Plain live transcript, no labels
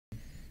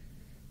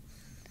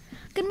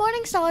Good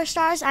morning, Stellar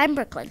Stars. I'm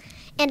Brooklyn.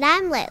 And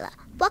I'm Layla.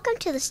 Welcome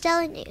to the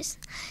Stellar News.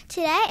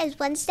 Today is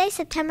Wednesday,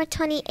 September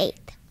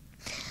 28th.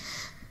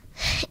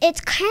 It's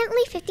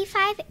currently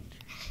 55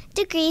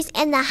 degrees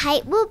and the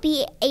height will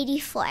be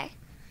 84.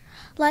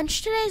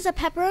 Lunch today is a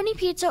pepperoni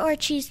pizza or a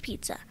cheese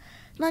pizza.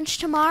 Lunch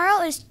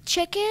tomorrow is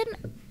chicken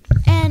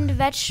and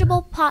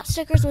vegetable pot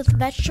stickers with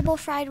vegetable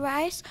fried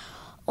rice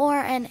or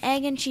an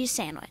egg and cheese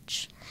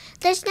sandwich.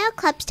 There's no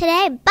clubs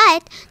today,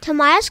 but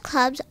tomorrow's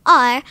clubs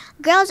are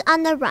Girls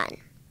on the Run.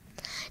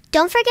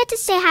 Don't forget to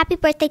say happy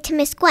birthday to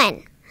Miss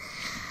Gwen.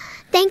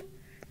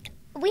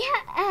 We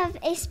have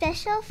a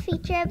special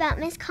feature about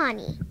Miss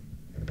Connie.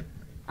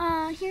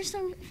 Here's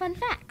some fun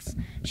facts.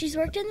 She's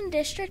worked in the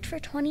district for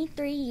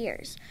 23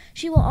 years.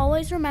 She will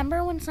always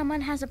remember when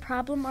someone has a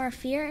problem or a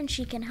fear, and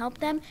she can help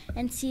them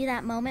and see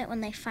that moment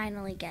when they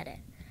finally get it.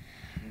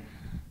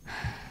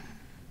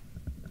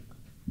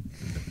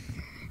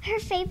 Her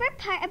favorite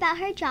part about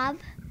her job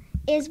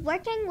is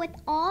working with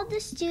all the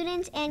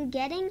students and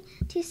getting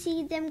to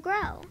see them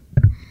grow.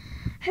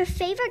 Her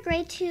favorite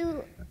grade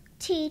to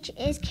teach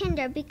is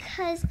kinder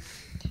because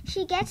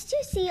she gets to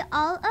see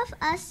all of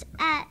us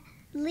at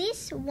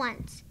least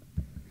once.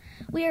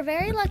 We are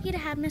very lucky to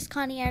have Miss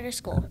Connie at our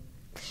school.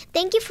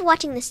 Thank you for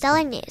watching the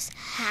Stellar News.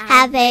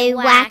 Have a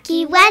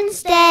wacky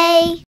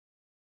Wednesday!